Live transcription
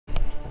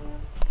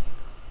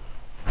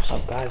What's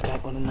up guys,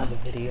 back with another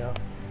video.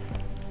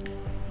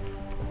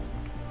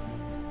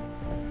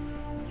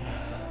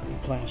 We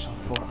playing some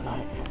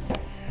Fortnite.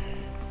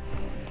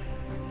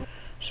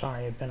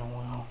 Sorry, it's been a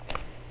while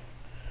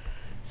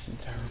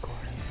since I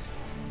recorded.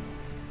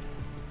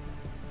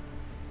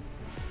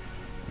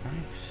 Nice.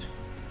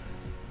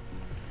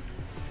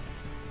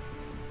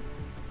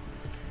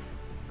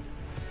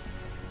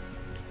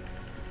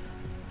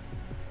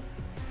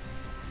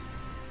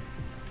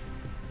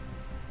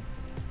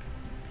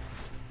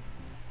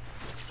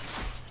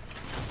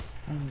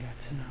 I only got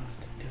 10 hours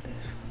to do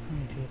this. Let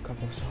me do a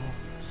couple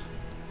songs.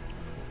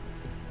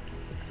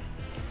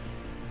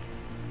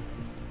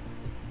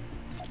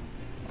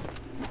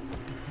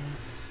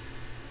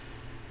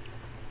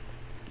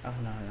 Oh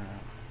no,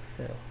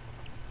 Phil.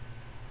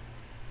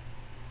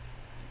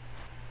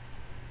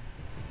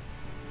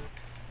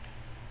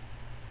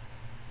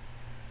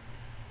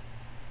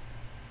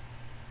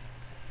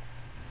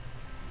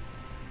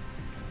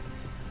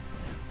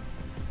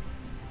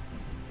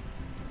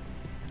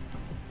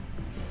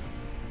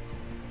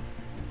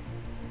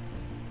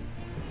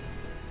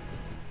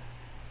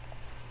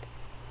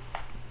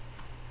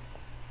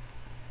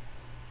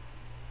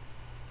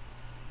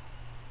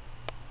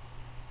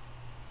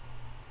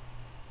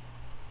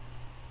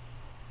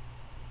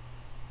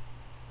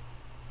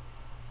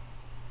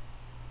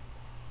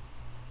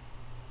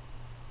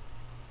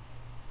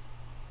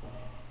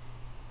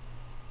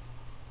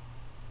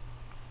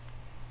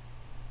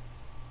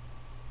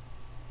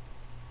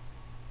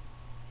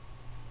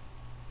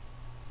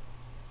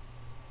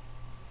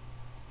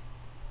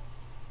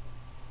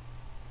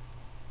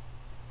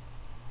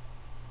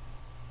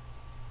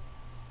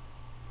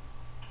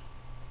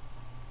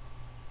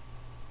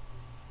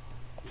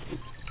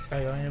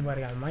 Hey, yo,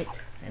 anybody got a mic?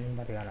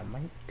 Anybody got a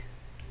mic?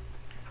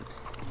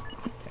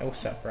 Hey,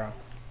 what's up, bro?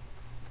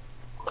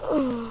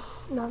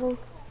 Nothing.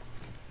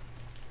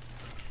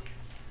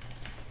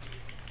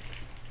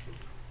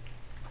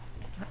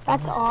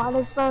 That's odd.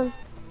 I found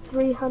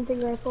 3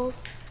 hunting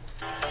rifles.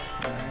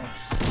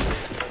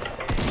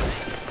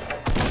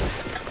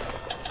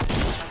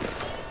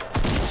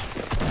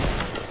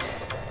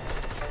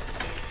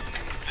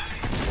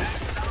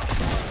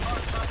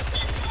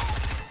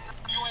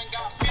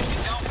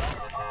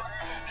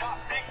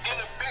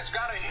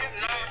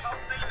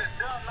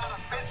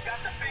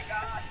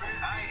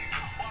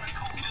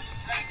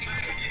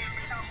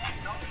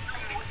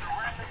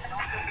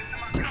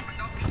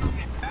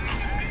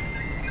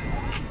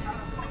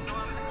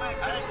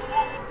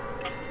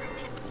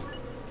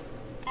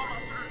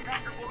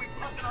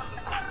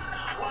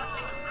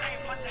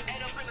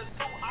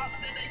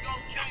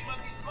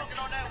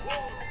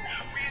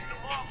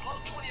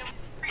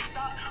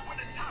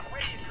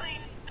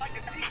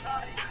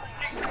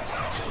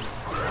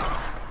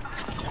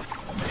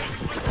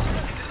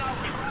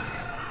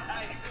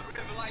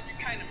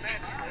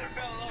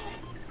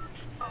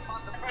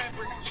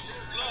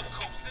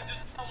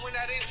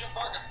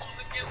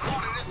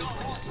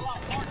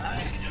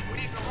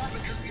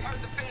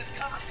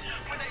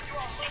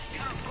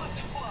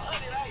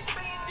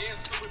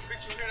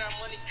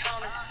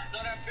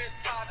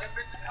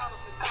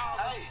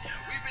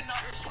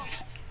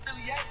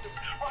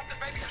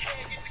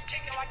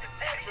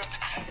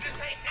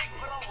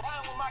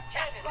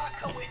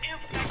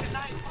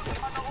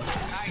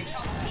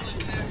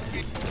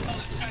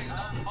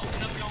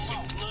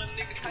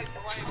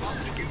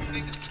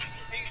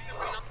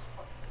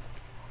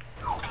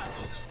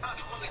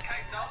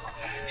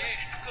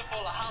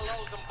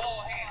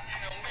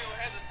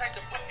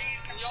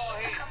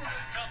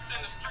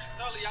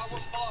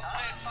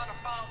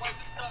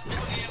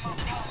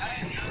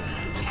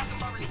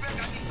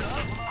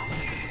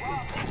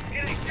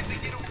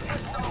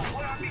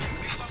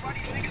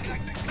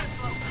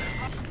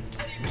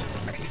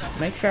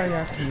 Make sure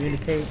y'all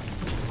communicate.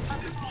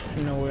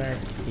 You know where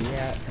he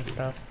at and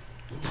stuff.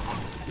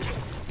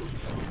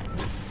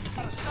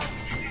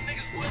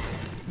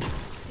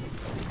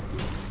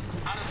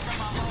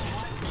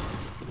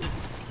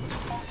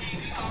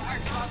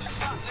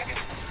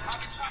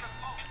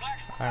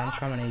 Alright, I'm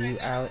coming to you,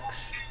 Alex.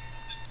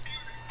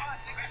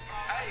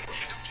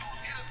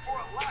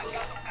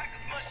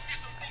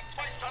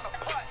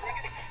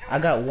 I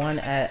got one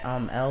at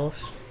L's.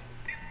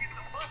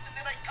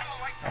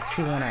 I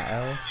see one at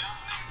L's.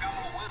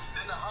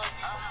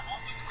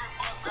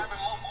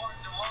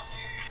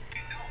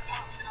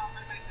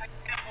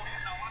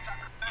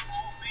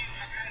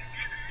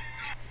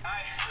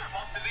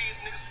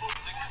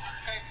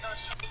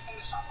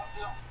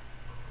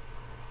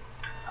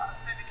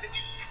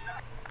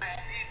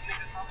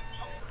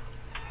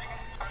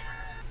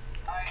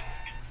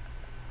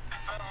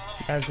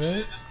 That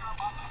good?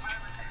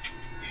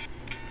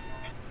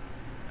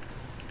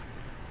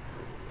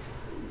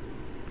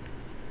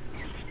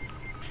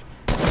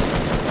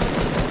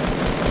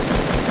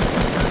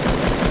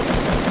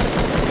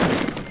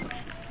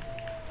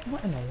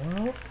 What in the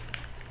world?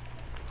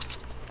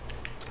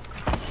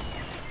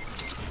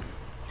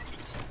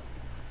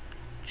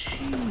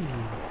 Jeez.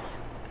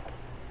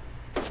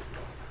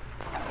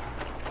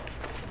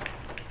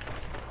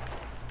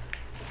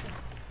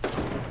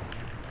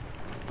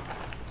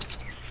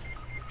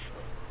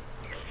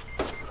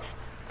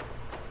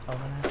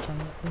 when I come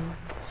through.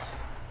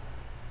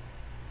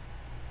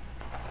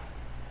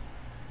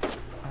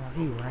 Oh,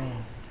 he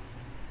ran.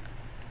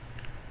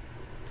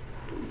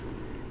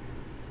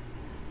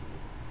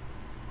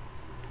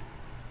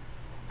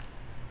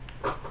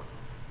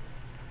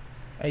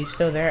 Are you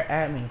still there?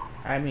 At me.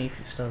 At me if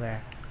you're still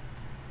there.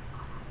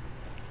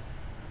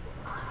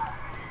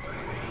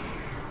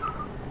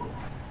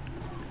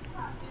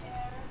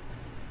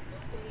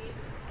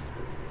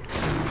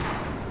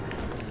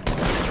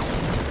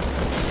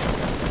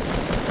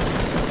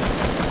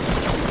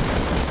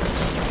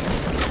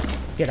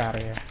 Get out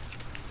of here.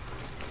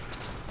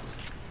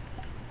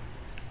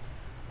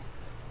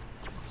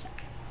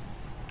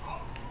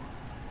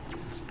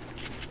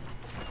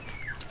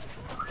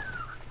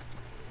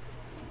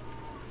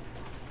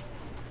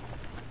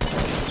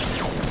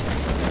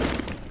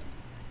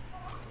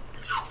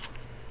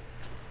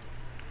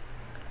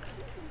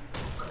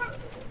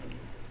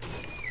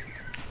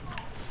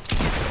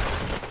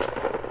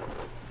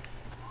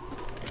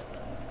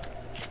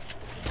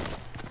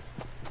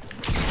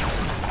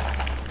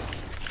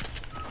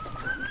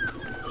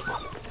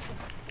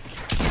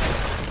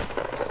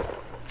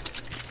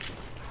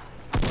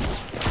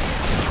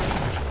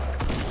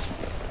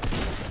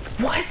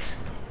 What?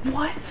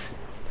 What?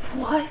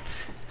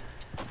 What?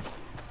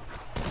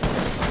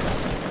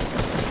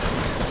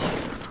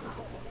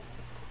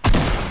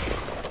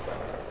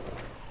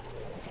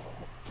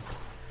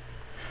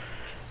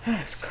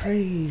 That's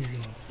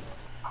crazy.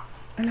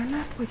 And I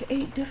knocked like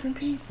 8 different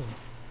people.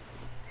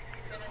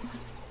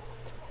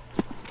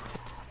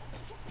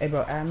 Hey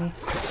bro, add me.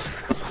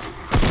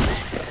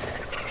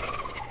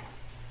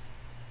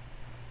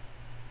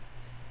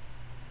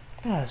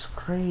 That's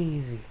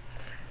crazy.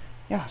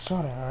 Yeah, I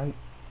saw that, right?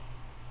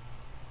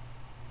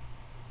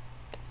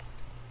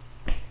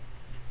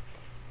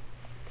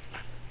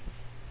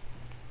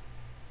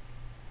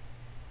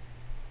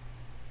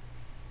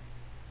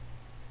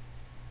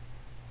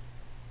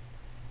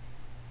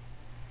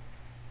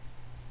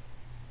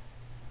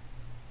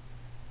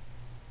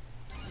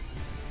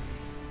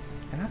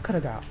 And I could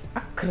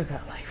have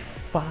got like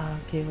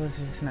 5 kills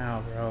just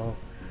now, bro.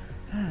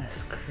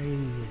 That's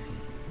crazy.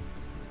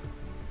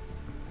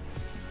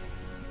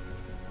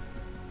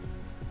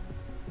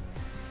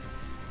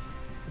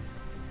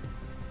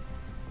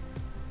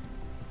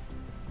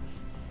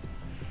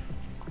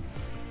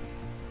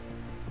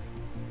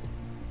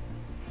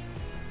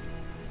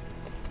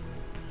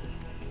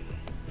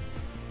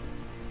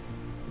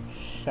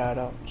 Shout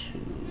out to,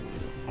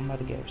 I'm about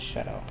to give a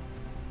shout out.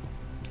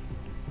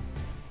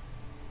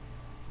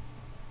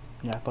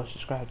 Yeah, go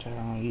subscribe to her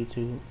on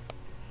YouTube.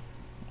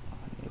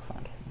 Let me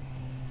find her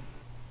name.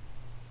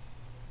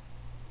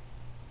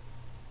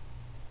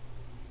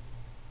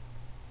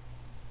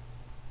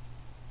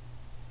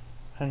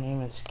 Her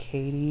name is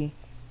Katie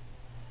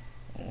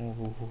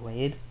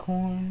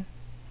Redcorn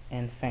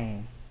and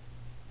Fame.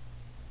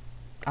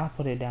 I'll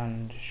put it down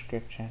in the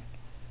description.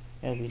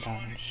 It'll be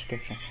down in the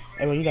description.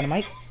 Hey, bro, you got a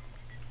mic?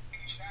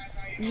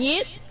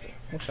 Yep.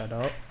 What's up,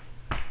 dog?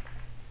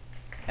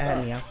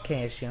 At me, I'm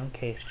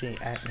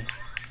KSG, at me.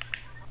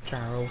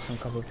 Trying to roll some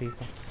couple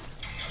people.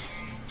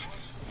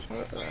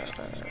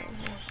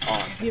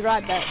 Be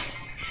right back.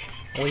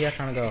 Where y'all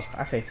trying to go?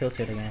 I say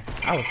tilted again.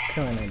 I was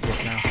killing it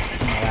just now.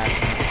 In my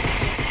last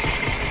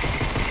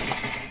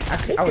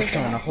round. I was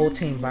killing the whole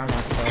team by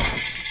myself.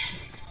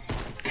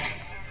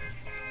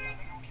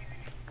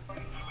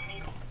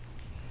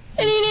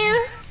 Hey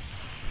there,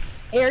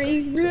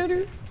 Harry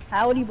brother.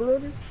 Howdy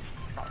brother.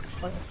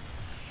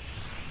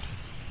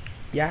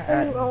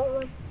 Yeah,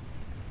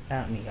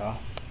 at me, y'all.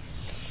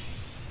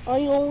 Are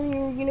you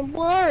only getting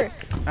bored?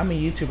 I'm a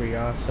YouTuber,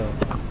 y'all, so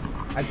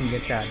I can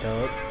get y'all,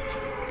 dog.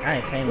 I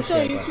ain't famous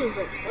What's your yet,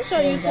 YouTube? What's your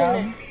YouTube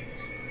name?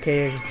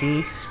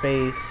 KSG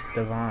space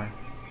Divine.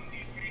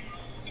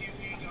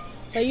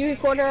 So you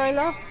recording right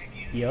now?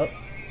 Yup.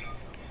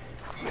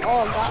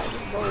 Oh god,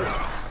 bro.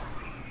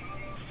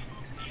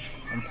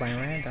 I'm playing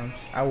randoms.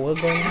 I will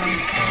go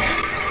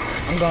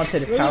now. I'm going to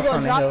this When house you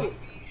on the drop hill. it?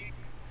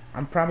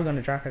 I'm probably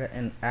gonna drop it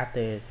in after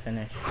it's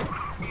finished.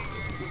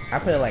 I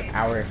put like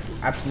hour.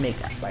 I make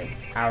like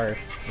hour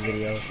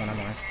videos when I'm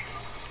on.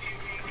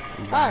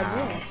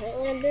 Wow.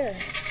 Oh, yeah.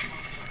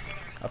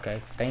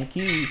 Okay, thank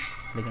you.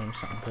 The game's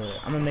something good.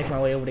 I'm gonna make my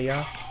way over to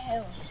y'all.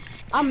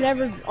 I'm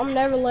never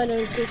letting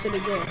it touch it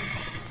again.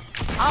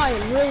 I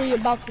am really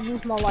about to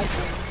lose my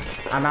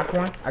life. I knocked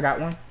one. I got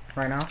one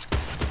right now.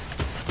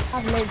 I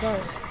have no gun.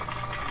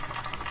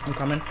 I'm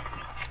coming.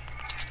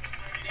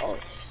 Oh.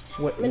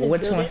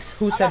 Which one?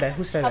 Who said that?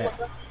 Who said that?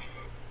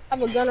 I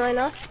have a gun right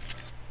now.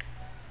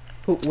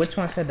 Who? Which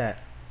one said that?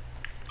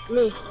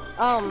 Me.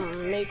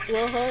 Make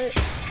real hurt.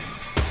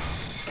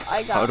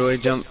 I got. How do I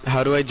jump?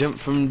 How do I jump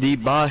from the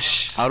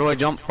boss? How do I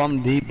jump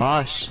from the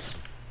boss?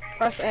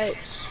 Press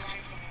X.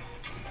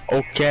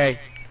 Okay.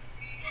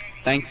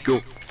 Thank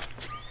you.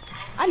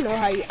 I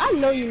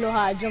know you know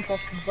how I jump off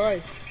the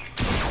bus.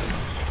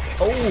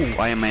 Oh!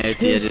 Why am I at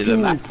the edge of the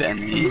map then?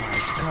 Oh my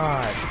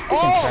god.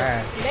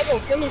 Oh! They gonna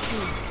finish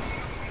you.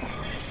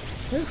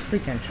 This is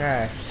freaking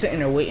trash. Sitting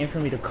there waiting for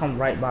me to come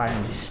right by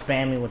and just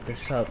spam me with the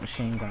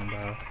submachine gun,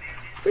 bro.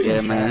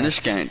 Yeah, man, this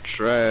game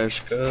trash,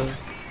 cuz.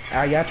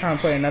 Y'all trying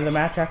to play another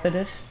match after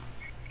this?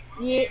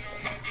 Yeah.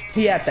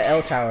 He at the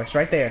L towers,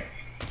 right there.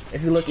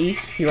 If you look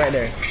east, he right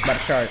there, by the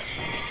sharks.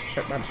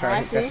 By the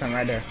sharks, that's him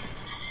right there.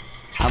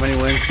 How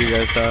many wins do you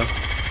guys have?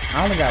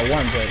 I only got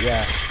one, but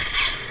yeah.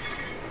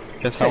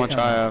 Guess how much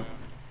I have?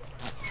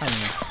 I don't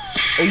know.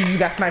 Oh, you just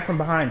got sniped from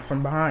behind,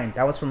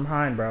 That was from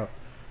behind, bro.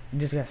 You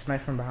just got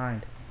sniped from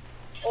behind.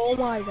 Oh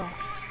my god.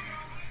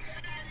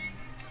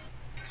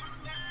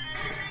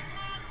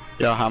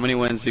 Yo, how many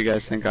wins do you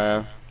guys think I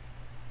have?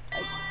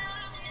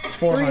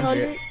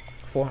 400.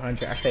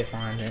 400. I say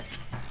 400.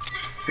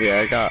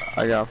 Yeah,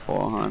 I got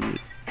 400.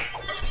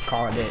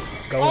 Call it.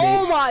 Go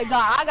Oh my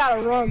god, I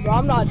gotta run, bro.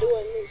 I'm not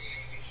doing this.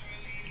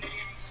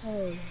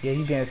 Oh. Yeah,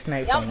 you getting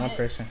sniped from one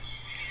person.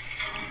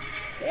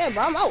 Yeah,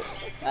 bro, I'm out.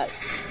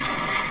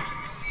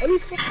 What do you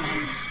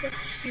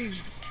fucking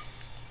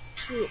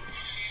shit?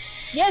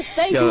 Yes,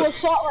 thank you,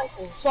 assault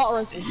rifle. Assault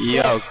rifle.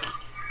 Yo,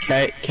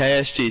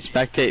 KSG,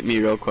 spectate me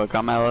real quick.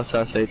 I'm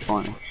LSS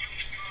 820.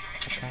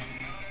 Okay.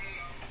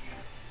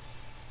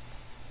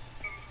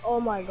 Oh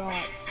my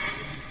god.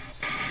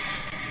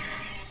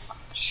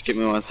 Just give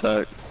me 1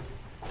 sec.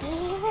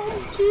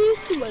 Oh,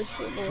 jeez, too much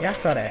shit, boy. Y'all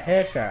saw that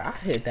headshot. I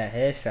hit that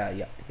headshot,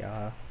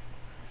 y'all.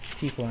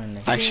 People in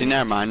there. Actually,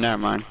 never mind.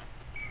 I'm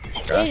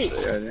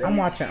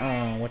watching,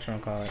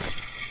 whatchamacallit.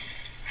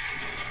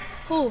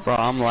 Who? Bro,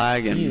 I'm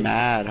lagging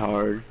mad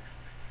hard.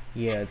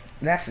 Yeah,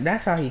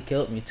 that's how he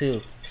killed me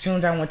too. As soon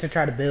as I went to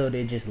try to build,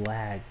 it just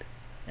lagged,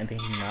 and then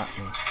he knocked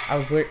me. I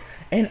was weird,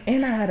 and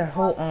I had a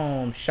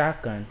whole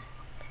shotgun.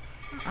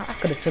 I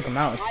could have took him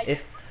out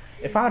if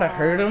I would have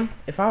heard him.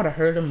 If I would have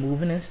heard him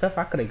moving and stuff,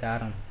 I could have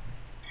got him.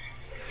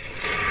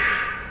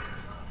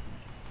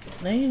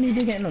 Now you need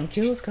to get them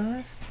kills,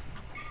 cuz.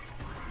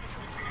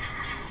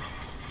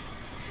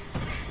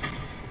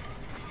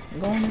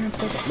 Go in there and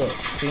put it. Look,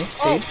 see?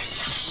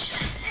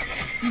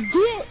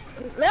 Did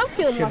man, I'm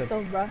killing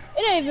myself, bro.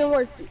 It ain't even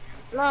worth it.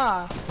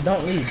 Nah.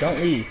 Don't leave. I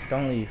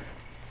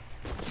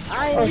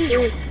ain't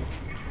leaving.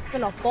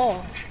 I'm gonna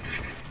fall.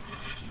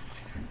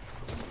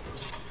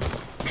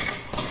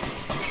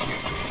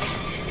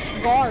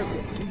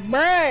 Garbage.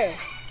 Bruh.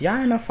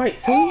 Y'all in a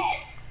fight too?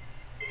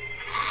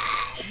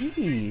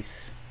 Jeez.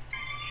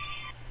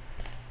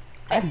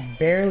 I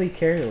barely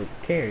carried.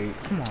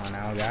 Come on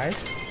now,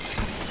 guys.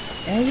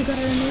 And you got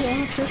a new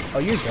answer? Oh,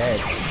 you're dead.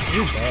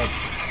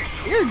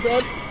 You're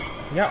dead.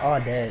 Y'all all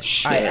dead.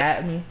 Shit.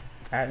 Alright,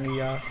 at me,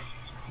 y'all.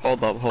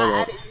 Hold up.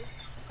 I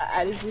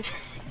added you.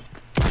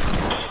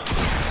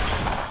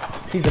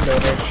 He's a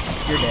builder.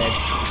 You're dead.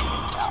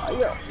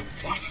 Oh,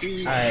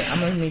 Alright, I'm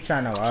gonna meet y'all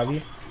in the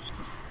lobby.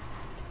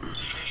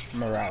 I'm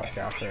gonna ride with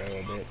y'all for a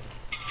little bit.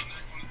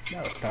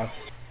 That was tough.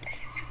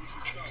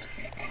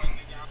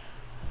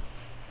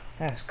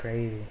 That's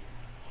crazy.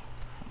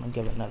 I'm gonna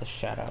give another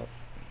shout out.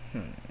 I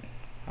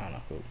don't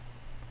know who.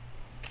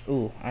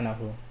 Ooh, I know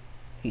who.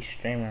 He's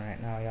streaming right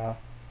now, y'all.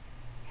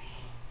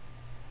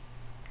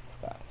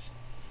 I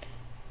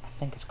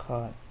think it's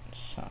called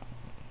something.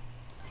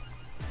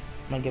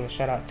 I'm gonna give a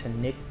shout out to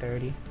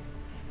Nick30.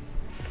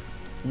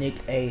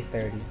 Nick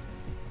A30.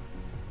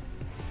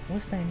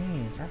 What's their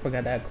names? I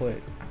forgot that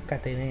quick. I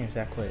forgot their names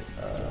that quick.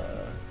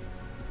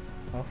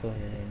 Hopefully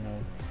they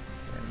know.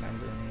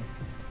 Remember me.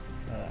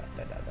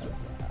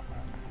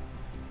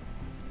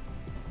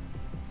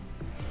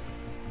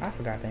 I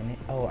forgot their name.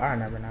 Oh, I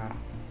remember now.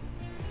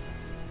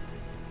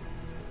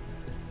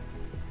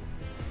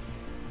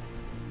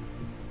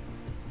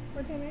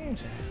 Where their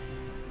names at?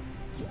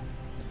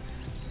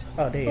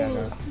 Oh, there you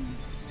go.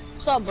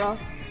 what's up, bro?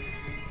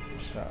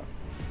 What's up?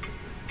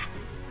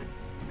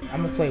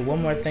 I'm gonna play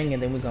one more thing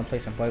and then we're gonna play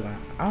some playground.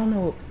 I don't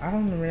know. I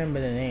don't remember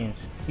the names.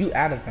 You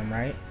added them,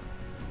 right?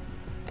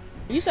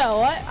 You said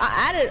what?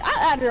 I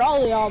added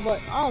all of y'all,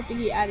 but I don't think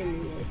he added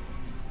me yet.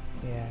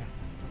 Yeah.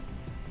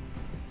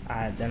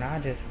 Alright, then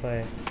I'll just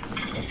play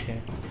with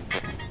you.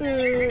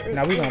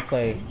 Now we're gonna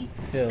play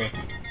Phil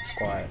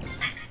Squad.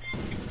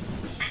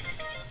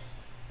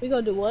 We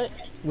gonna do what?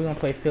 We're gonna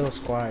play Phil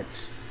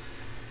Squads.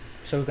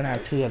 So we're gonna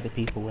have 2 other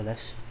people with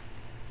us.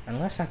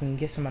 Unless I can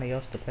get somebody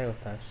else to play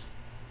with us.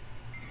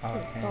 Oh,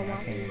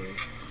 okay.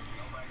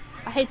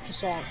 I hate the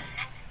song.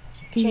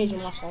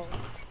 Changing my song.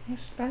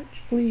 Start,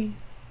 please.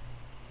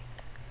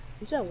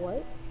 You said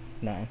what?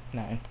 No.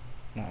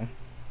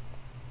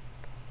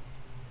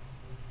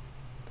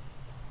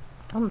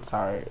 I'm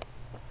sorry.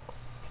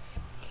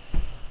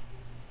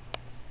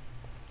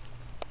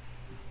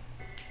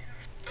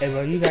 Hey,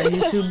 bro, you got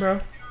YouTube, bro?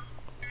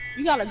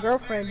 You got a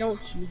girlfriend,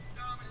 don't you?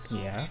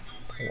 Yeah.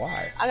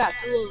 Why? I got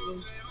 2 of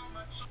them.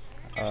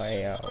 Oh,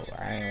 yo,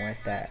 I ain't want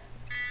that.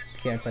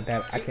 Can't put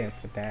that. I can't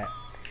put that.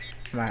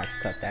 I might have to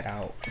cut that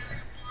out.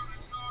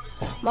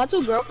 My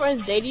 2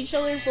 girlfriends date each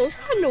other, so it's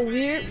kind of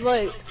weird.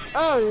 But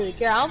I don't really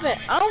care. I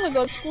don't even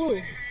go to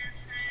school.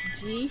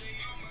 G.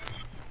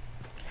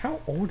 How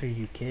old are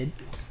you, kid?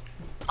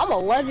 I'm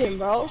 11,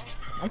 bro.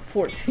 I'm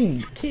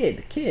 14.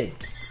 Kid.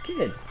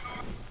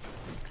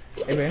 Yeah,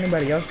 Hey, but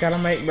anybody else got a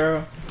mic,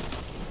 bro?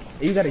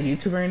 You got a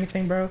YouTube or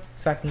anything, bro?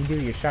 So I can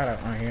give you a shout out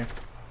on here.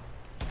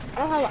 I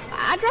don't have.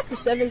 I dropped a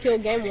 7-kill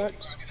game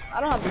once.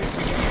 I don't have a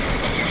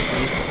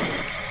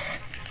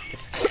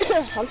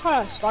I'm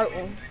trying to start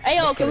one. Hey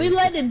yo, can we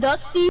let it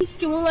Dusty?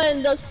 Can we let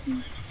it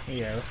Dusty?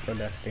 Yeah, let's go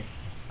Dusty.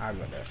 I'll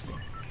go Dusty.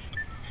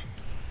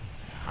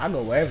 I'll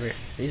go wherever.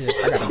 I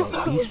gotta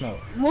go beast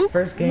mode.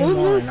 First game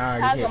on and I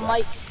already hit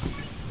like.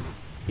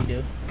 You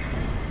do?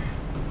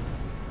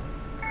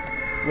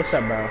 What's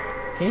up, bro?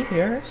 Can you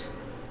hear us?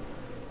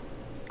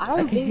 I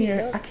can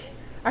hear.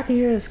 I can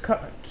hear us.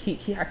 I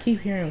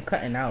keep hearing him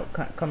cutting out,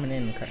 coming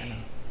in and cutting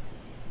out.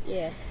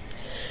 Yeah.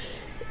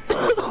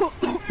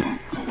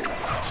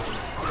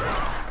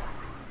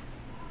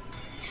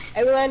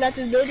 Hey, we landing at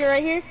this building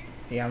right here?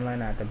 Yeah, I'm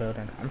landing at the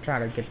building. I'm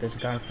trying to get this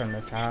gun from the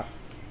top.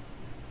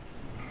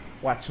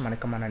 Watch somebody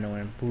come out of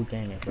nowhere and boot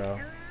gang it, bro.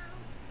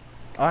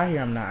 Oh, I hear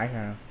him now. I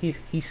hear him.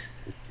 He's.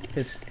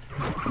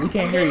 We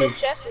can't hear you.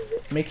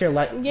 Make your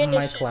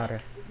mic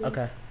louder.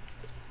 Okay.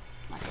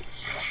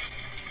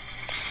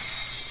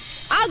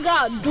 I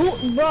got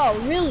bro,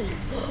 really?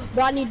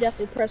 Bro, I need that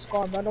suppressed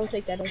car, bro. Don't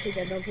take that. Don't take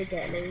that. Don't take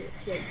that. Don't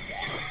take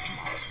that.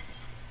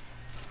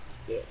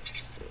 Yeah.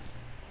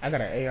 I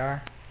got an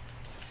AR.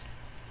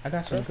 I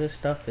got some good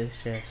stuff. It's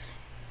just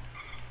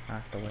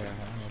not the way I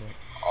wanted it.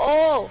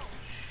 Oh.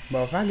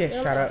 Bro, if I get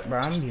shot up, bro,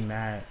 I'm gonna be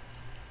mad.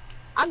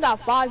 I got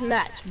 5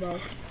 mats, bro.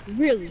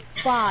 Really,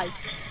 5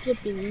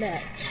 flipping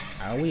mats.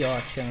 We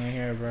all chilling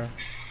here, bro.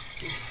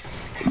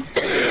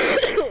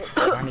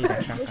 I need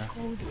that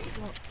shotgun.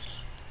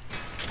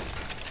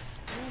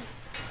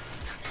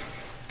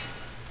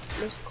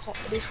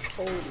 This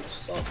cold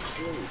sucks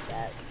really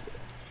bad.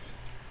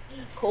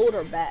 Cold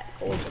or bad?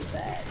 Cold or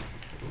bad?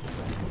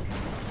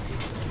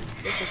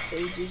 It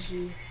contagious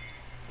you.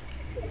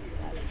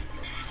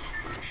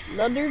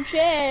 Another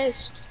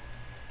chest.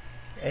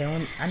 Hey,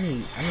 I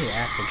need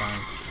acid gun.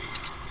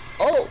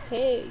 Oh,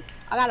 hey.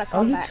 I gotta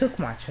come back. Oh, you took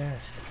my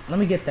chest. Let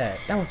me get that.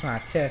 That was my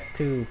chest,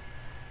 too.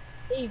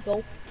 There you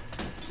go.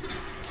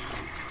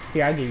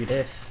 Here, I'll give you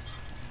this.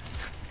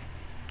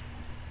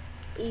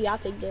 Yeah, I'll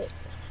take that.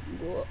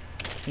 Go up.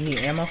 You need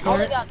ammo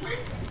for it? I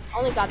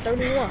only got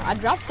 31. I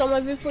dropped some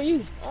of it for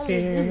you. Oh,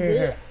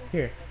 Here.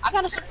 I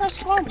got a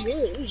suppressed car.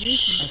 Good.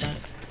 Okay.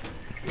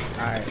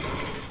 Alright.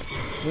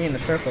 We in the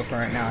circle for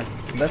right now.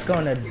 Let's go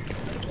in the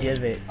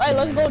divot. Alright,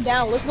 let's go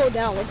down. Let's go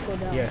down. Let's go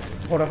down. Yeah.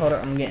 Hold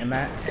up. I'm getting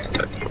mats.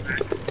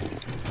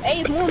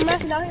 Hey, it's more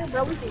mats down here,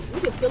 bro. We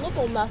can fill up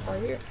on mats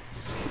right here.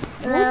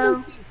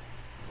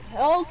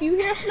 Hello, can you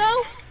hear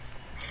Snow?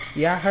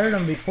 Yeah, I heard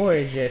him before.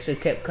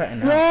 It kept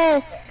cutting out.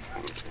 Yes.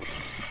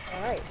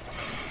 Alright.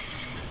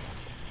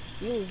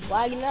 You was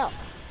lagging out.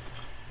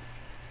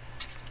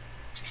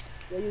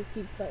 Yeah, you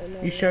keep cutting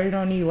out. You sure you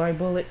don't need light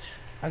bullets?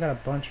 I got a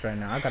bunch right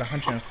now. I got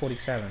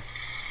 147.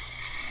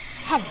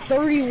 I have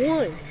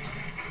 31.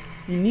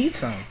 You need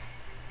some.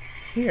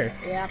 Here.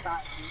 Yeah, I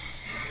got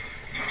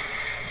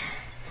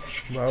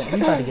you. Bro, we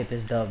gotta get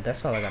this dub.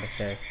 That's all I gotta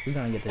say. We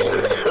gonna get this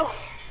dub.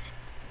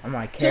 I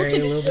might carry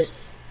a little bit.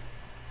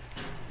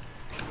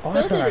 Oh,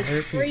 I thought I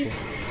heard people.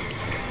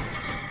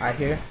 I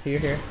hear.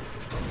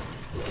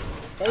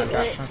 I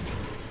got some.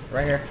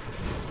 Right here.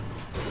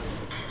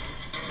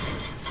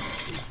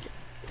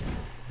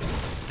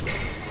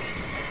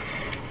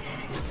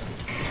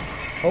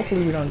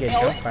 Hopefully we don't get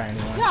jumped by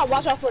anyone. You gotta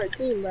watch out for the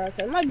team, bro. Cause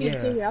it might be a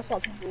team here. I saw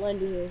people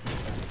landing here.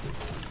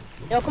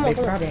 Yo, come on,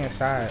 They probably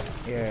inside.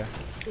 Yeah.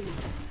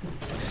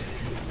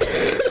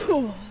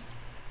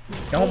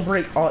 Don't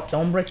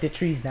break the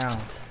trees down,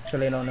 so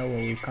they don't know where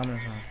we're coming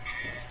from.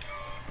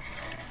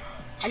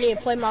 I need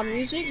to play my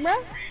music,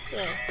 bro.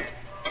 Yeah.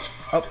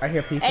 Oh, I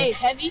hear people. Hey,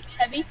 heavy.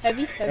 Hey,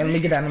 let me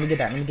get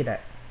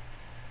that.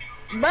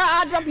 Bro,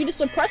 I'll drop you the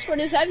suppress for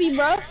this heavy,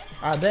 bro.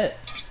 I bet.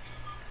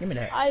 Give me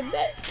that. I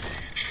bet.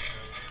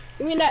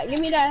 Give me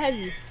that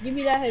heavy.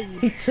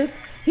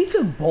 He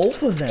took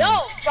both of them.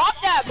 Yo, drop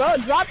that, bro.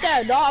 Drop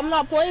that, dog. I'm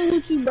not playing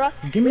with you, bro.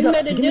 Give me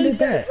that.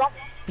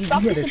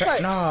 Drop the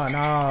suppress. No.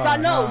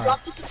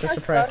 Drop the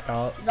suppress,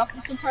 dog. Drop the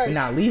suppress. We're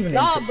not leaving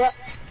Nah, him. bro.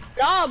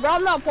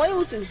 I'm not playing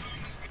with you.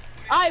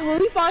 Alright, when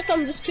we find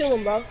something, just kill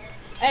him, bro.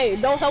 Hey,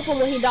 don't help him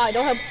when he died.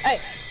 Don't help. Hey,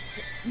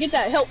 get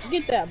that,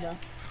 bro.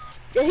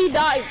 When he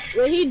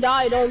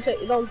died, don't kill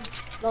him.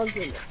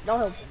 Don't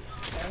help him.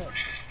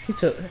 He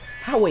took.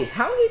 How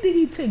did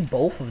he take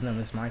both of them?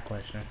 Is my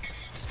question.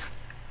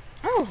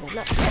 Oh,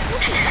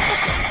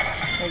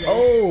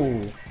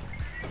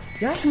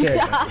 y'all scared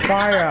the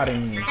fire out of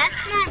me.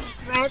 That's my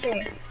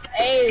brother.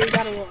 Hey, we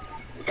gotta go.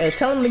 Hey,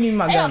 tell him to give me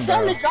my gun, bro.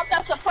 Tell him to drop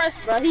that suppress,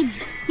 bro.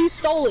 He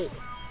stole it.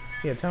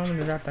 Yeah, tell him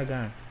to drop that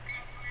gun.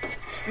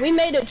 We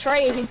made a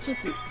trade and he took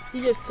it.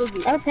 He just took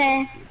it.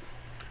 Okay.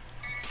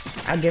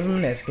 I give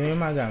him this. Give me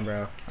my gun,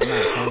 bro. I'm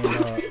not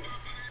playing, dog.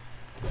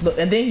 Look,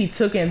 and then he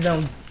took it and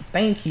don't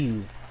thank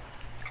you.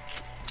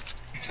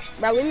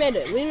 Bro, we made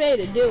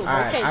a deal.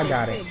 Alright, I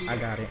got it.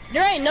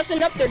 There ain't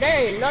nothing up there.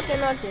 There ain't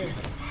nothing. I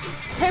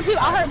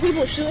heard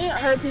people shooting.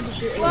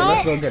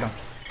 Well,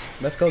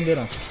 let's go get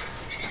him.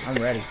 I'm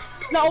ready.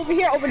 No, over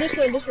here, over this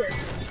way.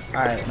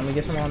 Alright, let me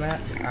get some on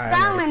that. Alright.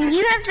 Roland,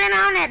 you have been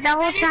on it the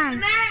whole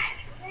time.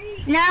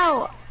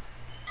 No.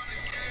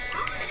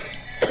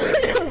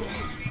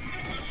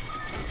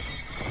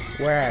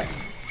 Where at?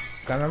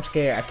 Cause I'm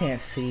scared. I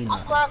can't see I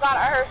nothing. swear to God,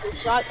 I heard some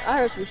shots. I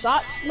heard some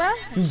shots, bro.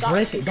 You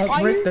break it.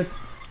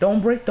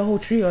 Don't break the whole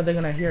tree or they're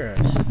gonna hear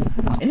us.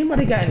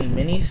 Anybody got any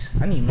minis?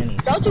 I need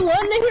minis. Don't you want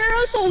them to hear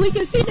us so we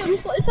can see them?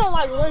 So it's not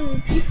like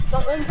one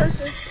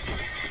person.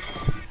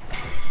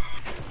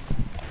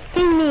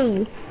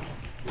 Me.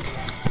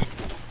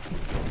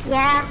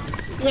 Yeah.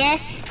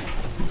 Yes.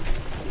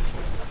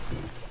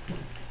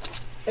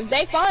 If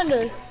they find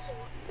us,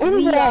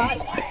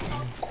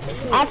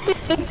 I think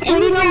it's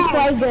pretty much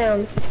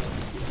playground.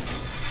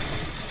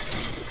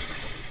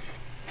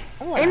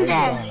 In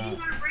there.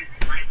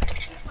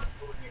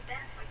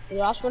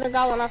 Yo, I swear to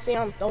God, when I see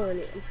him, I'm throwing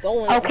it. I'm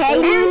throwing it. Okay,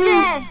 in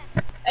there.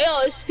 Hey, yo,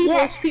 it's people.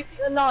 Yeah. It's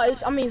people. No,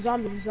 I mean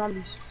zombies.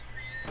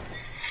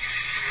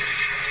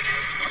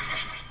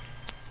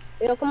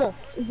 Yo, come on,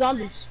 it's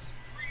zombies.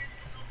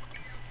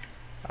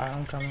 Alright,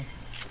 I'm coming.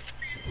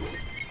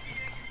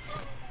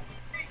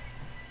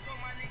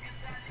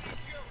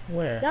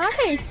 Where? No,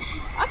 I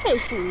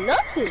can't see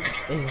nothing.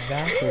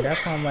 Exactly.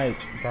 That's why I'm like,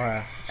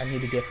 bruh, I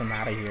need to get them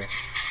out of here.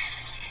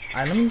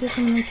 Alright, let me get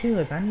some of them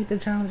kills. I need the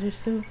challenges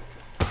too.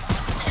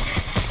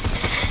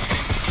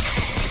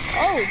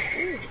 Oh.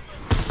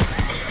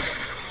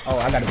 Oh,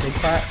 I got a big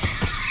pot.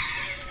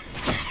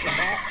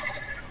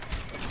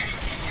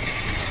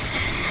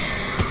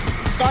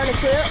 Starting to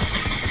clip.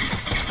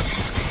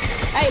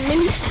 Hey,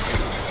 minis.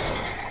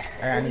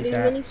 Hey, I need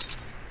that. Minis.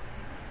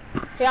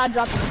 Hey, I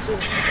dropped them too.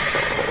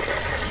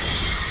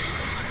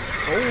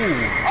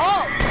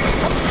 Oh!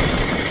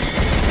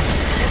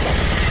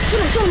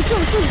 Shoot him.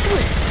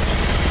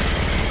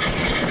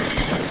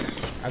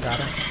 I got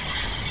him.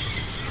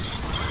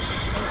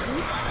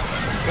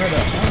 Where the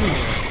hell is he?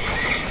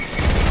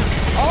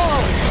 Oh,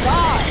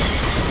 God!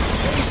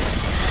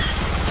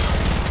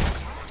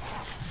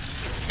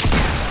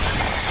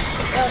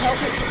 Yo, help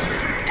me.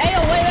 Hey, yo,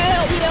 wait,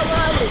 help me, help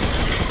me.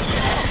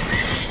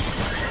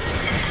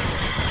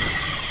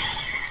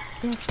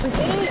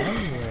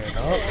 Everywhere,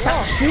 dog.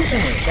 Stop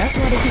shooting it. That's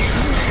why they keep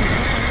shooting.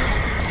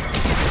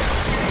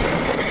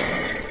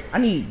 I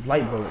need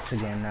light bullets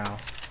again now.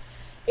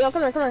 Yo,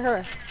 come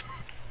here.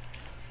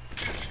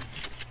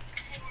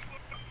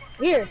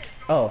 Here.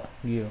 Oh,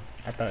 you.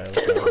 I thought it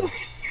was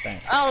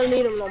thanks. I don't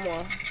need them no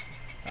more.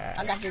 Right.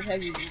 I got this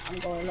heavy. I'm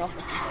going off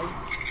with this heavy.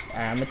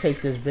 Alright, I'm gonna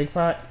take this big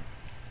pot.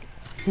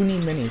 Who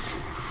need minis?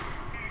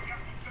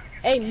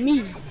 Hey,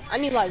 me. I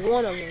need like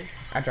one of them.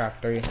 I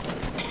dropped 3.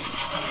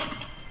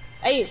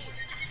 Hey,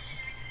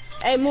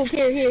 move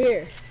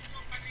here.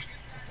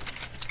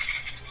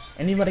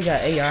 Anybody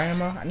got AR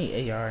ammo? I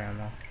need AR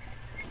ammo.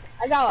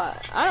 I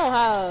don't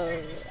have.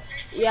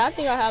 Yeah, I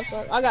think I have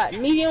some. I got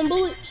medium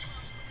bullets.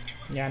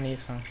 Yeah, I need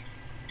some.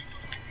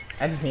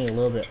 I just need a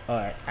little bit.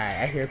 Alright,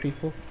 I hear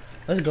people.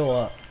 Let's go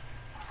up.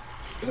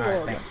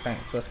 Alright,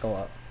 thanks. Let's go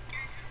up.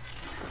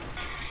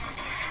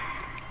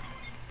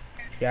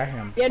 Yeah, I hear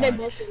them. Yeah, they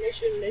busting. They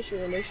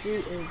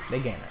shooting. They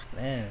getting it.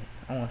 Man,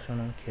 I want some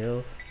of them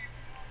kills.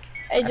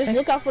 Hey, just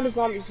look out for the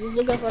zombies. They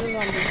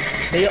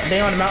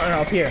on the mountain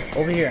up here.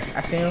 Over here.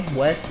 I see them.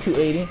 West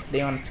 280.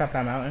 They on the top of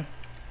that mountain.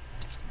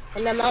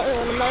 On the mountain?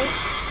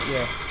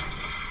 Yeah.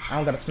 I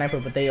don't got a sniper,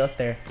 but they up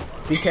there.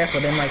 Be careful,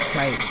 they might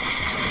snipe.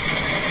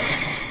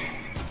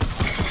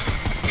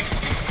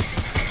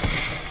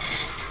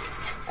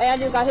 Hey, I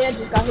just got hit.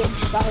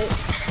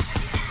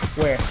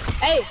 Where?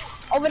 Hey,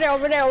 over there,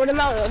 over the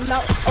mountain.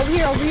 Over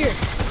here.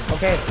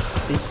 Okay.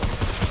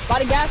 By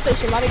the gas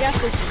station.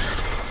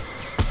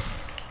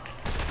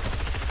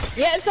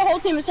 Yeah, it's a whole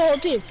team. Whole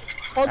team.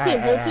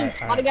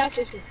 By the gas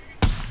station.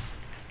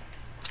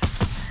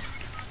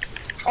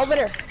 Over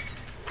there.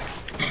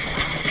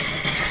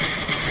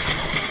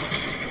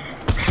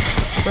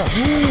 Bro,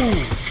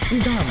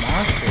 he's on a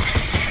monster.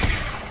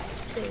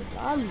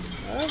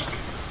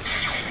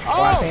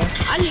 Oh,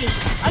 I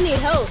need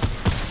help.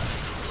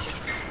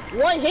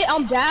 One hit,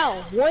 I'm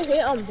down.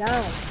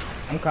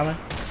 I'm coming.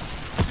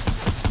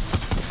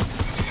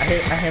 I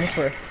hit him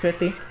for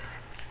 50.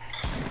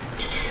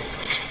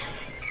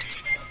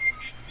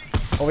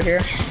 Over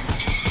here.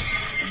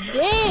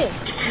 Damn.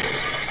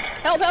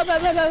 Help.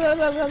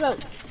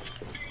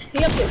 He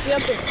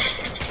up there.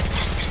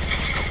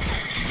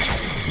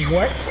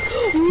 What?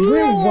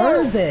 Where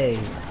were they?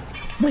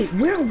 Wait,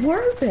 where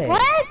were they?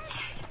 What?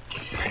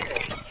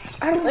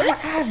 I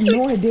have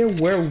no idea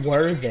where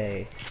were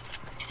they.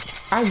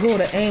 I go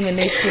to aim and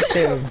they sit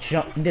there and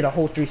did a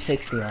whole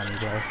 360 on me,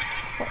 bro.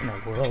 What in the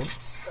world?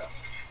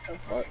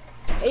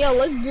 Hey, yo,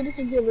 let's do this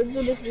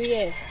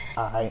again.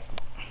 Alright.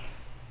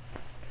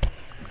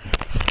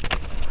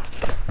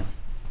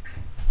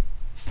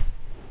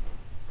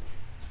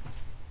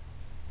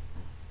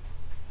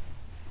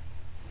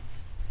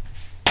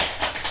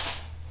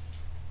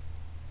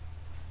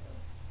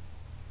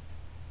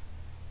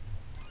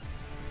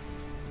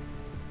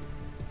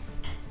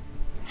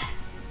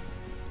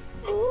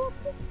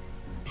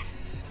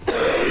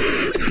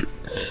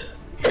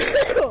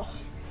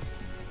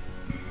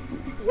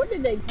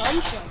 did they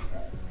come from?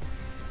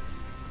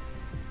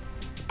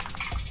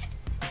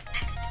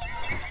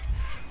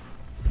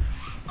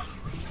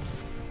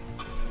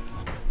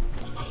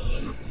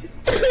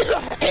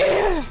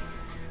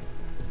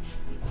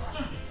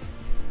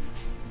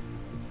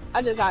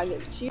 I just gotta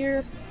get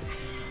tier.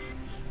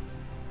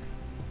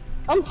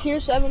 I'm tier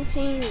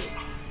 17.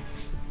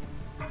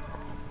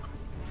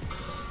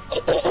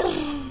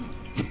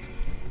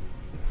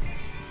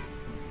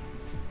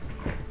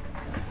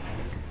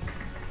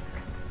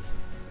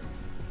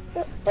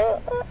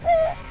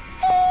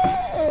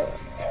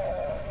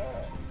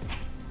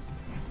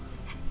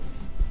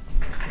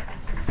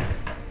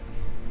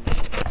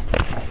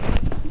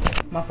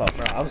 My fault,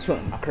 bro. I was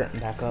putting my curtain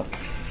back up.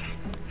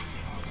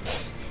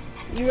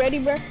 You ready,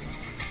 bro?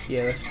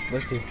 Yeah,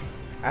 let's do.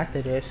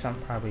 After this, I'm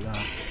probably gonna.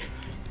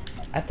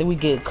 After we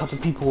get a couple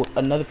people,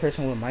 another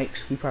person with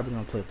mics, we probably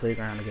gonna play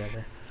playground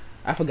together.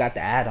 I forgot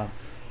to add them.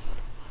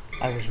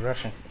 I was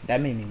rushing.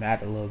 That made me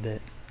mad a little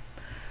bit.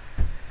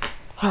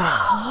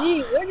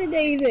 Gee, where did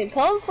they even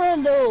come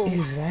from, though?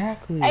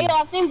 Exactly. Hey,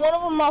 I think one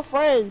of them my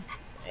friends.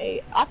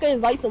 Hey, I can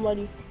invite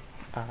somebody.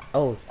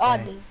 Oh, I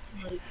dang.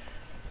 did.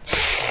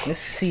 Let's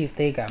see if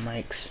they got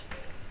mics.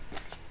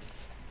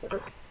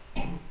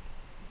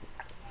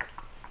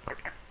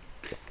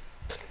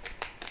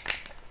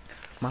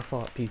 My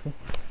fault, people.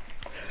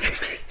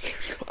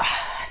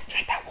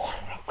 Drink that water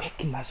real quick.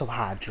 Keep myself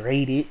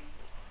hydrated.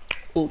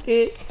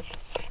 Okay.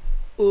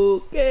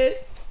 Okay.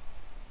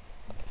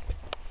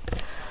 I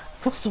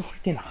feel so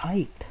freaking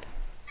hyped.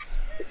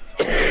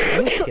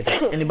 Let's get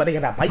it. Anybody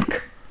got a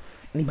mic?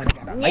 Anybody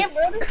got a mic? Yeah,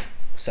 brother.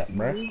 What's up,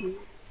 bro?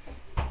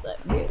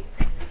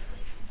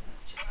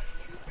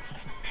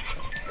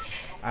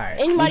 Alright.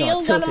 Anybody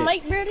else got a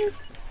mic,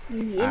 brothers?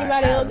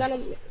 Anybody else got a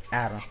mic?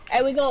 Adam.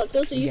 Hey, we going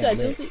tilted. You said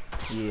tilted?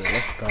 Yeah,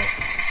 let's go.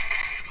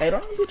 Hey,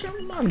 don't get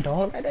your mom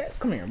dog like that.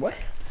 Come here, boy.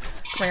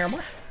 Come here,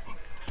 boy.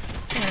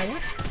 Come here, boy.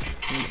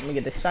 Let me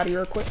get this shot of you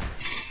real quick.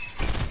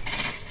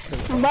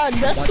 Bro,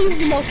 Dusty's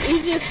the most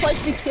easiest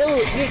place to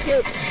get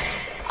killed.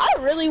 I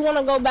really want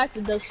to go back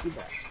to Dusty,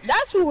 bro.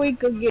 That's where we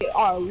could get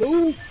our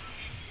loot,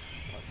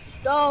 our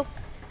stuff,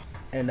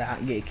 and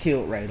not get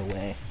killed right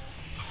away.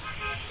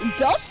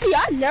 Dusty,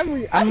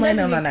 I'm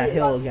landing on that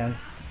hill again.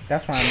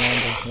 That's where I'm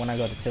landing when I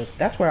go to Tilted.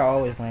 That's where I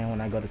always land when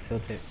I go to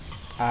Tilted.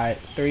 Alright,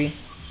 3,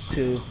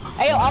 2.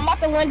 Hey, yo, I'm about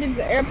to land in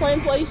the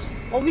airplane place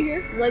over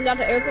here. Land out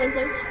the airplane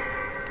place.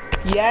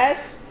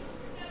 Yes.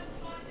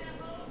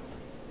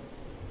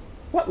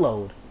 What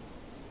load?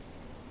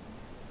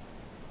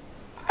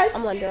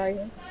 I'm landing right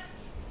here.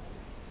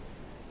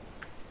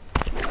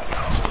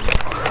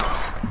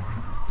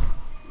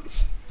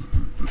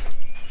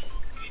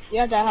 You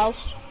at that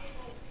house?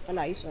 Oh,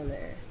 no, you still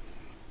there.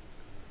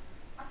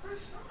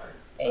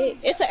 Hey,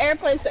 it's an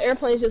airplane. It's an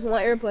airplane. It's just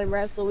one airplane,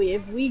 right? So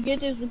if we get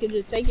this, we can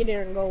just take it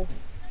there and go.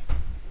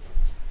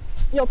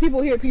 Yo,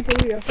 people here. I'm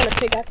trying to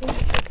pick at them.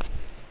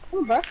 Come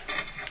on, bro.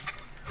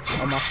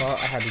 Oh, my fault.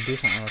 I had to do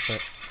something real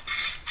quick.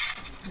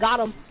 Got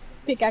him.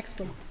 Pickaxe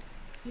him.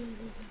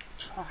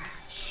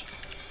 Trash.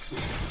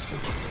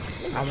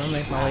 I'm gonna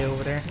make my way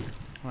over there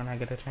when I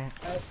get a chance.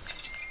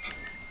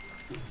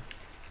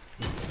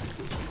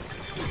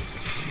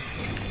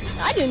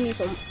 I just need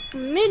some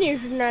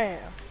minis now.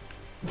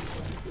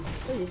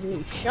 I just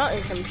need shot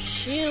and some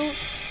shield.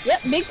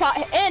 Yep, big pot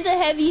and a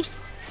heavy.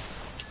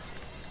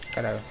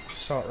 Got a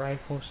assault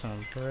rifle,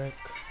 some brick.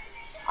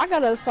 I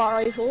got an assault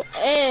rifle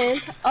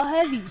and a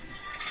heavy.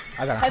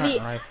 I got a heavy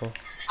hunting rifle.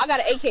 I got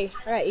an AK.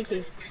 I got AK.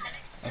 Okay.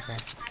 Alright,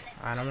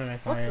 I'm gonna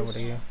make my way over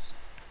to you.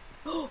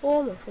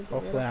 Oh my god.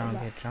 Hopefully I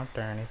don't get jumped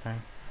or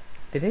anything.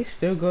 Did they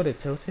still go to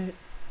Tilted?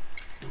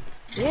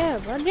 Yeah,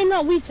 but I didn't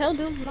know we tell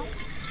them. No.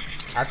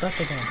 I thought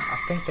they didn't. I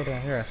think they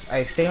didn't hear us.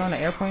 Hey, stay on the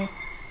airplane.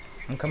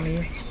 I'm coming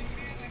to you.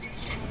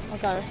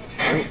 Okay.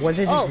 Was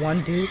it just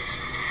one dude?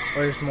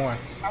 Or there's more?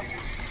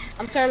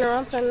 I'm turning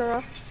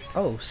around.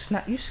 Oh,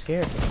 snap. You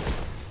scared me.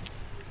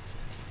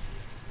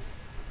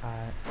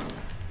 Alright.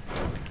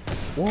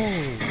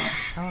 Whoa.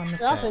 How I missed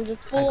that? Nothing,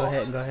 just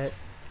Alright, pull. go ahead.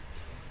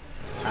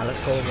 Alright,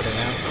 let's go over there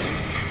now.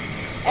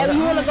 Hey,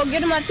 you wanna go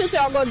get him at Tilted?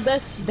 I'll go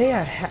Dusty. They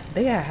are happy.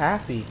 They are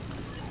happy?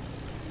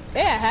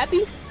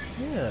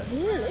 Yeah.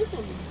 Yeah, they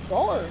can be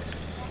bored.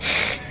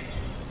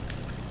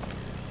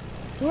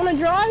 You wanna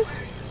drive?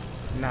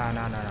 No.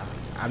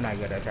 I'm not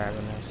good at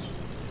driving this.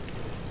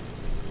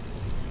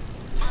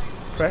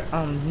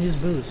 Use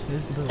boost.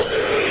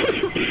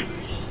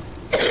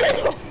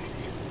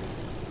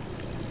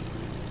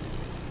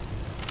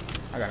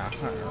 I got a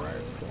hunter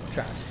rifle. I'm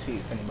trying to see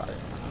if anybody.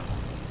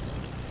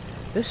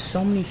 There's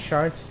so many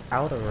shards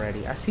out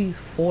already. I see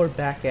 4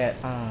 back at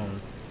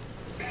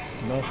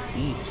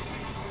northeast.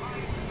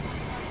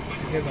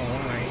 Here's one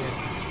right here.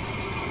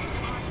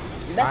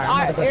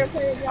 That's our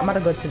airplane. I'm gonna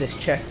go to this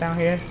chest down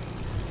here,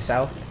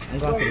 south. I'm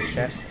going to this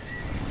chest.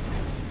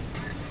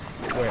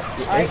 Where?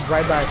 It's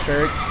right by a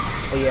church.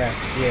 Oh yeah.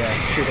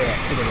 Shoot it up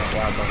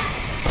while I go.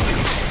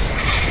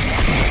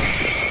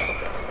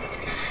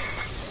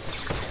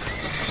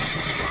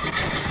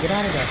 Get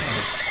out of that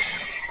thing.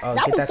 Oh,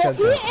 That get was that so. chug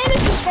jug. And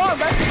it's a scar,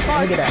 bro. It's a scar.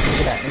 Let me get that. Let me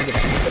get that. Let me get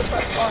that. It's a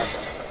fresh scar, bro.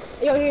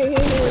 Yo, here.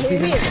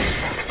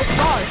 It's a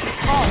scar. It's a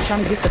scar. I'm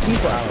trying to get the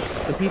people out.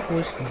 The people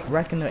is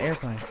wrecking the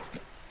airplane.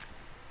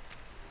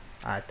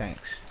 Alright,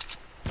 thanks.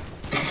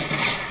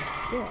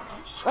 Yeah.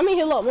 Let me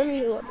heal up.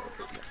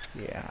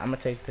 Yeah, I'm gonna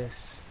take this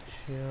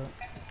shield.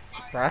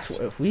 Bro, I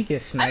swear, if we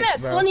get sniped, I'm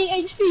at bro.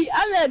 20 HP.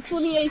 I'm at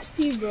 20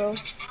 HP, bro.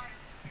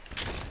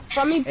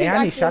 From me, Hey,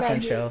 I need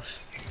shotgun shells.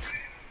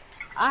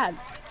 Let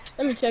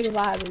me check if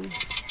I have any.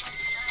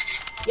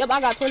 Yep,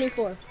 I got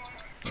 24.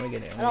 Let me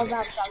get it. I don't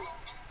have a shotgun.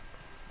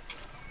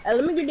 Hey,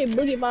 let me get the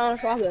boogie bomb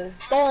shotgun.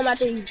 Throw him at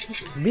the.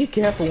 Be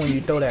careful when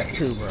you throw that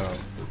too, bro.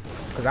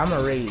 Cause I'm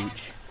a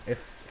rage. If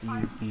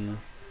you.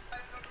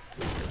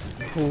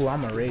 Ooh,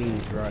 I'm a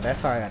rage, bro.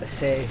 That's all I gotta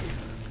say.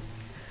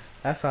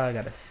 That's all I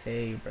gotta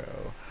say, bro.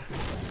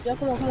 Yeah,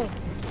 come on. Alright,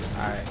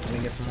 let me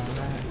get some on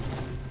that.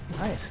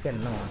 I ain't scared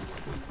of no one.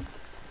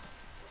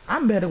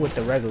 I'm better with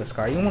the regular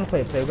scar. You wanna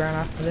play playground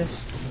after this?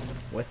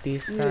 With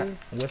these Yeah.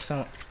 with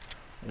some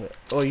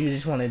or you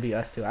just wanna be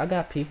us two? I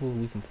got people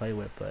we can play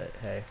with, but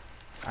hey.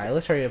 Alright,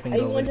 let's hurry up and Hey,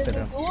 go you want into to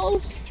do them.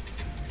 duos?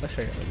 Let's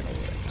hurry up and go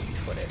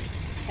before that.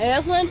 Hey,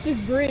 let's land this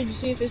bridge,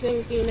 see if there's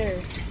anything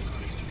there.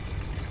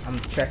 I'm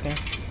checking.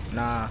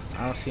 Nah,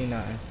 I don't see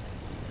nothing.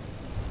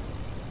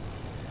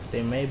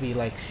 There may be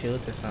like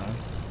shields or something.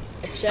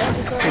 A chest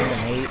or I see something?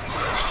 grenades.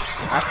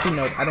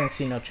 I didn't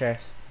see no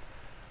chest.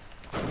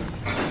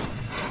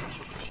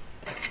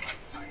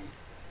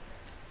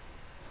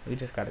 We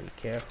just gotta be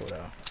careful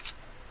though.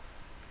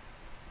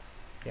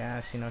 Yeah,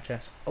 I see no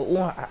chest.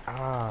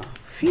 Oh,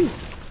 phew.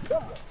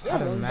 Yeah, I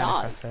don't matter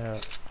die. if I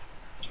failed.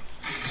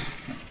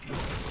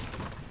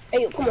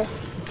 Hey, come on.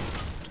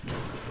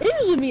 There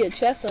usually be a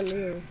chest under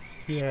here.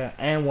 Yeah,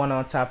 and one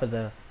on top of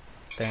the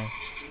thing.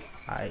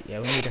 Alright, yeah,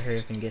 we need to hurry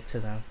up and get to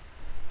them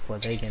before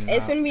they get Hey,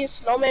 it's out. gonna be a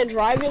snowman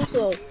driving,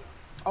 so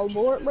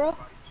abort, bro.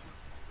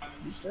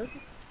 Be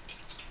careful.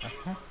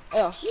 Okay.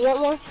 Yeah, you want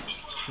one?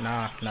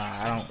 Nah,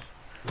 I don't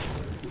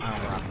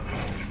rock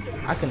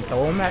them. I can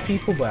throw them at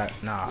people, but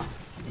nah.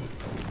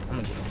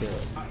 I'm gonna get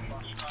killed.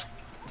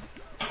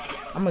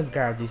 I'm gonna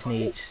grab these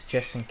needs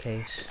just in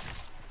case.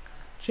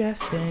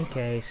 Just in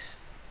case.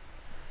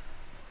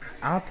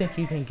 I don't think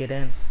you can get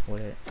in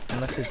with it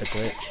unless it's a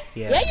glitch.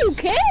 Yeah. Yeah, you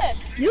can.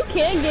 You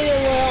can get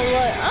in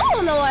one-on-one. I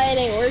don't know why it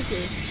ain't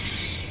working.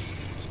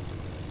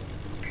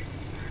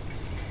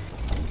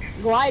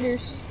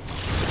 Gliders.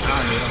 I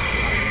don't need them.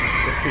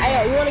 Hey,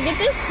 yo, you wanna get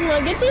this? Yeah,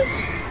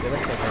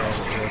 let's take that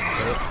over real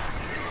quick.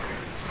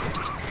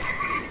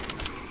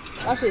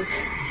 Watch this.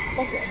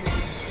 Fuck it.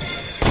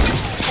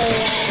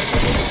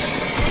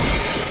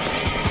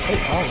 They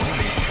all run,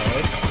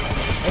 cuz.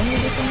 They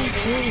need to come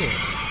here.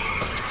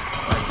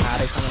 Like, how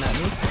they coming at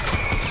me?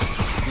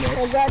 Yes.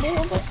 Oh, grab it.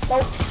 Nope.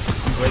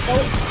 Break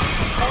it.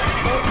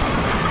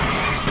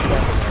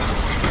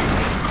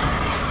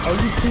 Oh,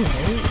 you too,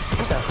 mate?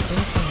 What the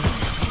fuck?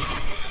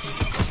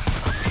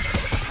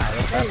 Alright,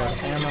 let's grab our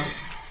ammo.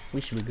 We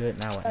should be good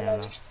now with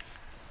ammo.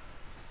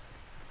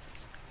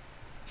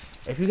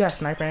 If you got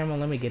sniper ammo,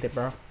 let me get it,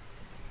 bro.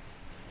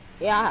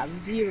 Yeah, I have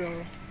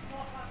 0.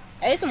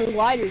 Hey, some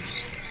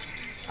gliders.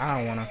 I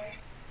don't wanna.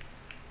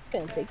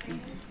 Can't take these.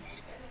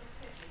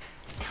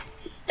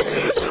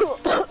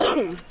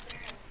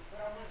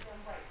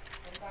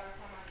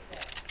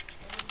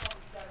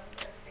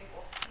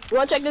 You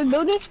wanna check this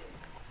building?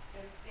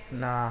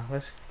 Nah,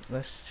 let's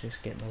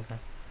just get moving.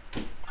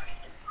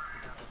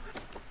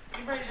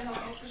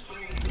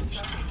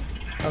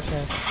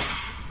 Okay.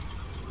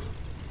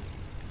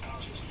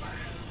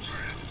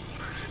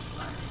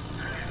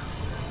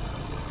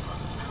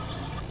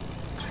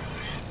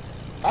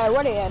 Alright,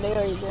 where they at? They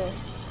already there.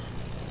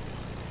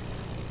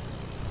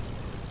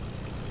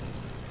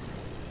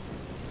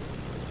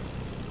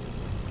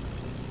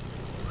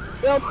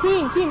 Yo,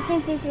 team.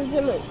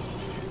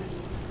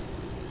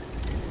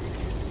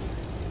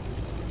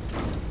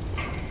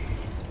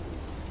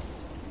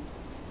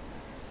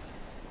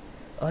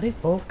 Oh, they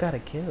both got a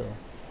kill.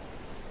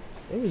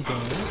 They was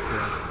doing this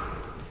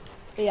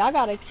kill. Yeah, I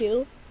got a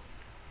kill.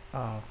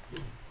 Oh,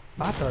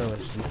 I thought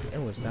it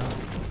was done.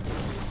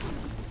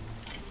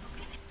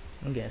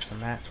 I'm getting some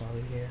mats while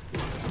we're here.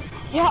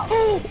 Yeah.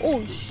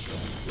 Oh, shit.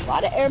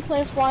 Why the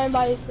airplane flying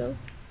by itself?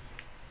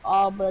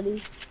 Oh,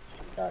 buddy.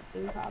 That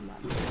thing caught my.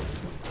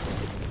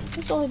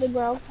 It's only the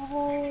ground.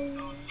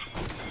 Oh.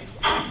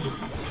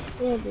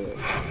 Yeah, dude.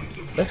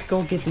 Let's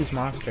go get these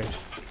monsters.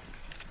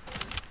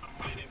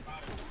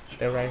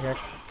 They're right here.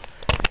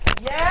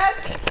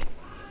 Yes!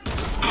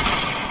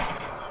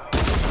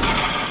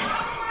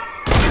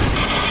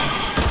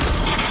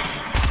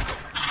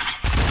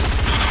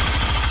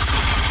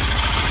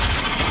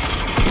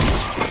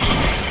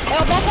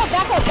 Oh, back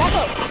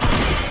up.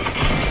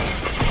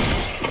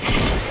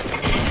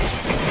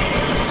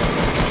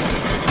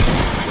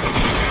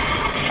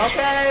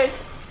 Okay.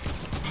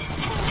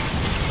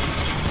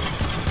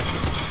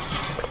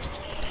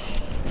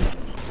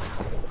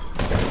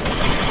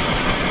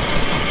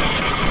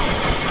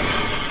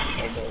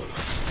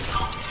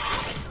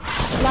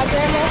 Sniper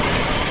ammo.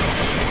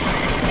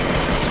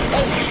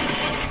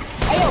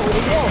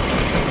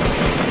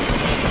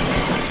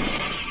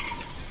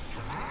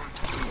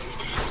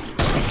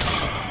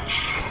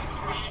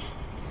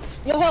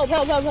 Yo, help,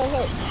 help, help, help,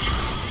 help.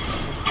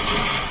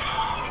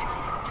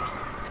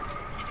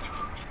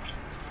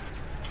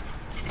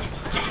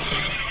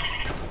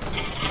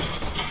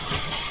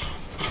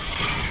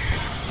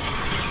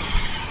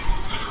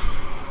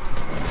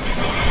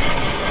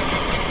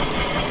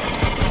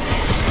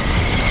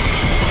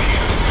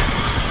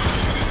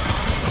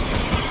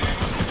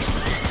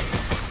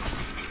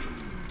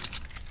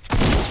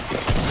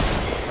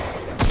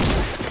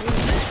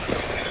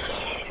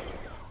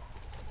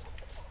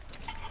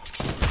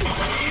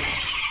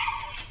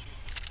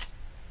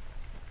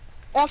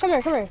 Oh, come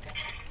here, come here.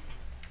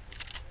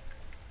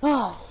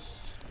 Oh.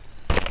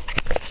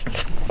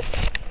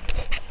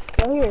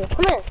 Right here,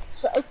 come here.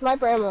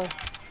 Sniper ammo.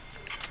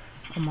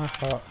 Oh, my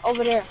fault.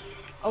 Over there.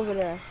 Over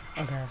there.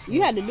 Okay.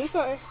 You had to do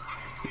something?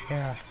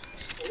 Yeah.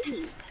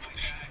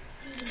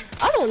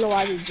 I don't know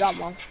why you dropped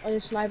my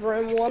sniper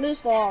ammo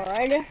this far,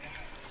 right there.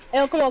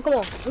 Hey, come on, come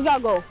on. We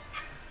gotta go.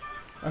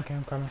 Okay,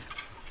 I'm coming.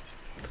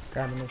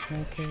 Grabbing this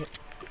med kit.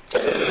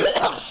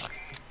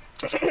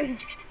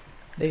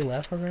 They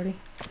left already?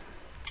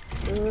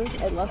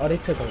 They left. Oh, they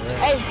took a rift.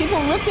 Hey,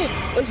 people ripped it.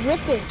 It's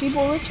ripped it.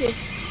 People ripped it.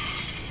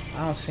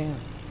 I don't see them.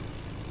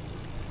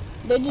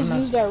 They just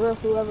used that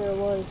rift, whoever it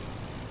was.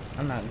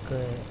 I'm not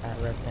good at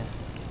rifting.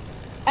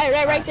 Hey,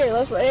 right there.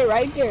 Let's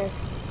right there.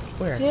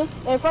 Where? See him?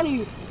 In front of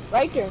you.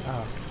 Right there.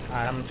 Oh,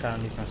 alright, I'm trying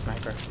to use my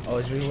sniper. Oh,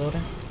 it's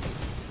reloading?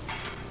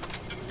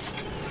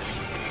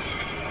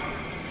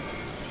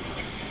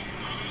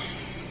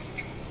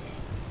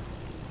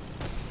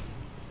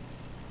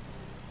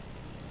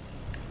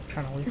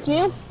 Trying to wait. See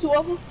him? Two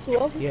of them? Two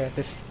of them? Yeah,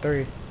 there's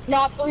 3.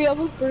 Nah, three of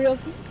them. Three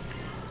of them.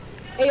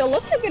 Hey, yo,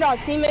 let's go get our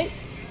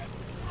teammates.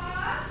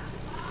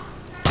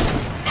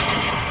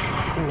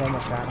 Ooh,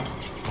 almost got him.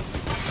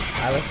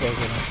 Alright, let's go get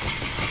him.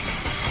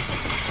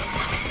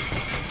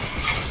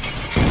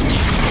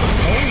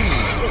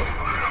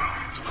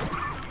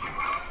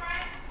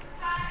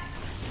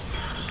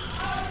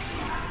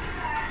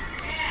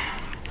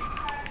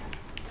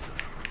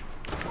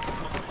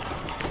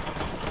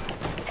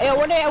 Hey, yo,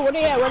 where they at? Where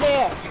they at? Where they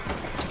at?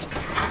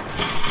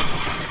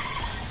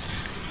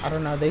 I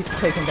don't know, they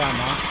taking down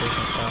monsters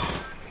and stuff.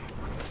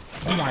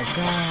 Oh my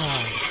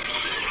god.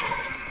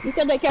 You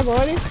said they kept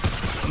running?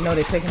 No,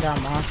 they taking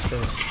down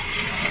monsters.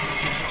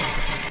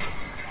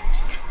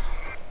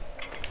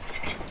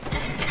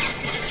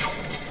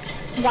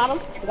 Got him.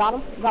 Got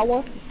him. Got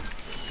one.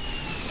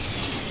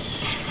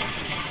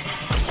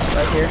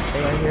 Right here,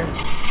 they right here.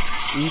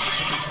 East.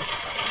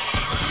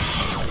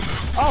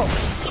 Oh.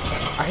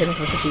 I hit him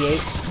for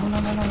 58. No, no,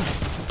 no, no, no.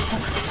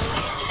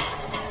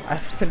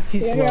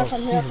 He's low.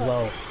 He's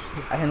low.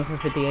 I hit him for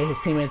 58. His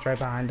teammate's right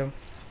behind him.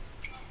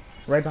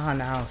 Right behind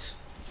the house.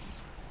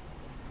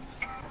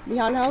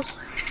 Behind the house?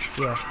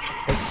 Yeah.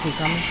 Is he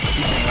coming?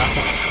 He's gonna rock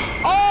it.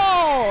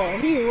 Oh,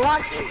 he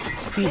rocked it.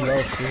 He's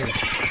low too.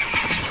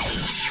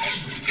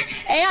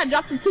 Hey, I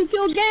dropped the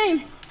 2-kill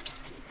game.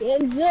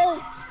 Getting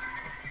built.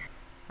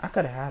 I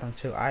could have had him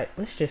too.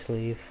 Let's just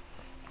leave.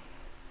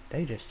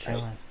 They just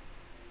chilling.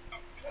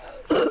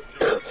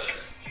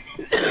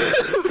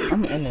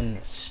 I'm ending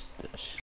this